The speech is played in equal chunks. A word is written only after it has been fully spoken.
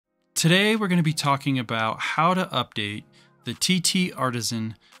Today we're going to be talking about how to update the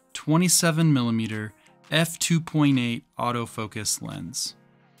TTArtisan 27mm f2.8 autofocus lens.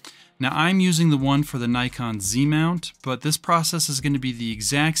 Now I'm using the one for the Nikon Z Mount, but this process is going to be the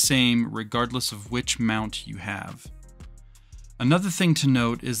exact same regardless of which mount you have. Another thing to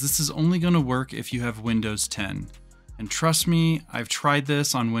note is this is only going to work if you have Windows 10. And trust me, I've tried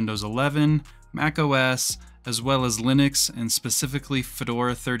this on Windows 11, Mac OS, as well as Linux and specifically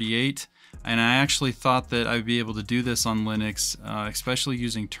Fedora 38. And I actually thought that I'd be able to do this on Linux, especially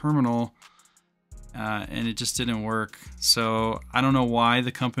using Terminal, and it just didn't work. So I don't know why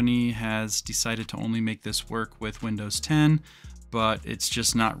the company has decided to only make this work with Windows 10, but it's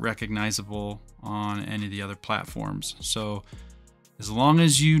just not recognizable on any of the other platforms. So as long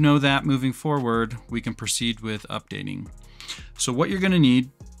as you know that moving forward, we can proceed with updating. So what you're going to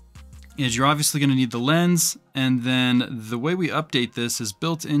need is you're obviously going to need the lens, and then the way we update this is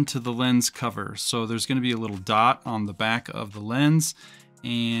built into the lens cover. So there's going to be a little dot on the back of the lens,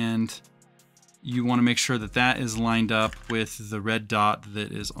 and you want to make sure that that is lined up with the red dot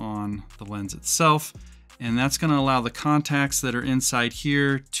that is on the lens itself. And that's going to allow the contacts that are inside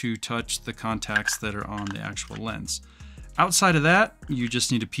here to touch the contacts that are on the actual lens. Outside of that, you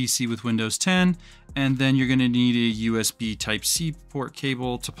just need a PC with Windows 10, and then you're going to need a USB Type-C port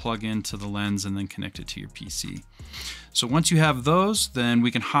cable to plug into the lens and then connect it to your PC. So once you have those, then we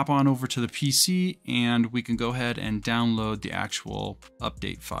can hop on over to the PC and we can go ahead and download the actual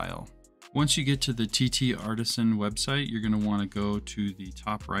update file. Once you get to the TTArtisan website, you're going to want to go to the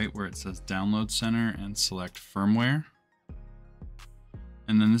top right where it says Download Center and select Firmware.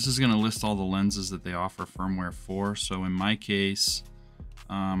 And then this is going to list all the lenses that they offer firmware for. So in my case,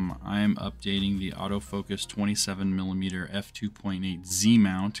 I'm updating the AutoFocus 27mm f2.8 Z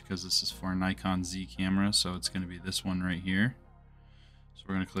Mount because this is for a Nikon Z camera. So it's going to be this one right here. So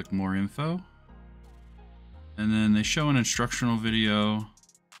we're going to click More Info. And then they show an instructional video.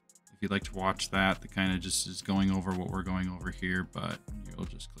 If you'd like to watch that, that kind of just is going over what we're going over here, but you'll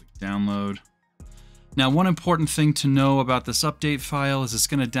just click Download. Now, one important thing to know about this update file is it's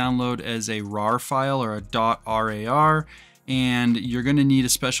going to download as a RAR file or a .rar, and you're going to need a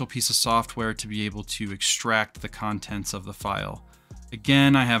special piece of software to be able to extract the contents of the file.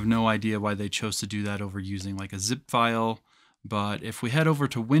 Again, I have no idea why they chose to do that over using like a zip file, but if we head over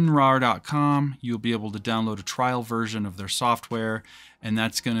to winrar.com, you'll be able to download a trial version of their software, and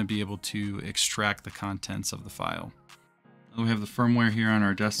that's going to be able to extract the contents of the file. We have the firmware here on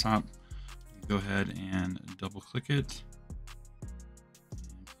our desktop. Go ahead and double click it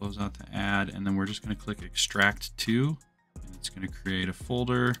and close out the ad, and then we're just going to click extract to, and it's going to create a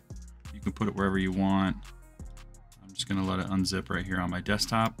folder. You can put it wherever you want. I'm just going to let it unzip right here on my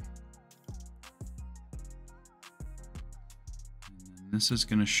desktop. And then this is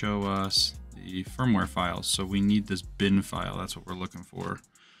going to show us the firmware files. So we need this bin file. That's what we're looking for.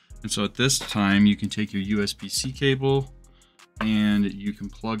 And so at this time, you can take your USB-C cable and you can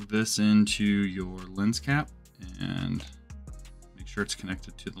plug this into your lens cap and make sure it's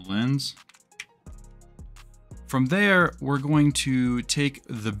connected to the lens. From there, we're going to take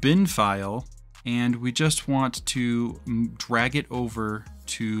the bin file and we just want to drag it over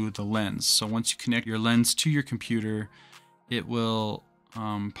to the lens. So once you connect your lens to your computer, it will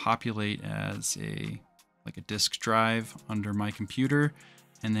populate as like a disk drive under my computer.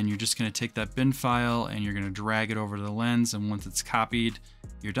 And then you're just going to take that bin file and you're going to drag it over to the lens, and once it's copied,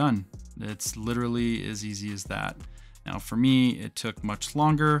 you're done. It's literally as easy as that. Now for me, it took much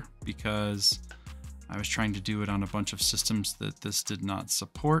longer because I was trying to do it on a bunch of systems that this did not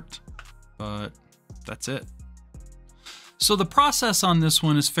support, but that's it. So the process on this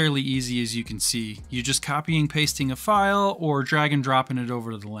one is fairly easy, as you can see. You're just copying, pasting a file or drag and dropping it over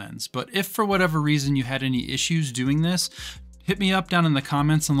to the lens. But if for whatever reason you had any issues doing this, hit me up down in the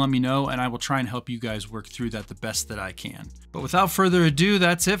comments and let me know, and I will try and help you guys work through that the best that I can. But without further ado,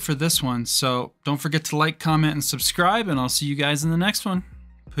 that's it for this one. So don't forget to like, comment, and subscribe, and I'll see you guys in the next one.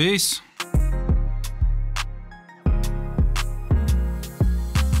 Peace.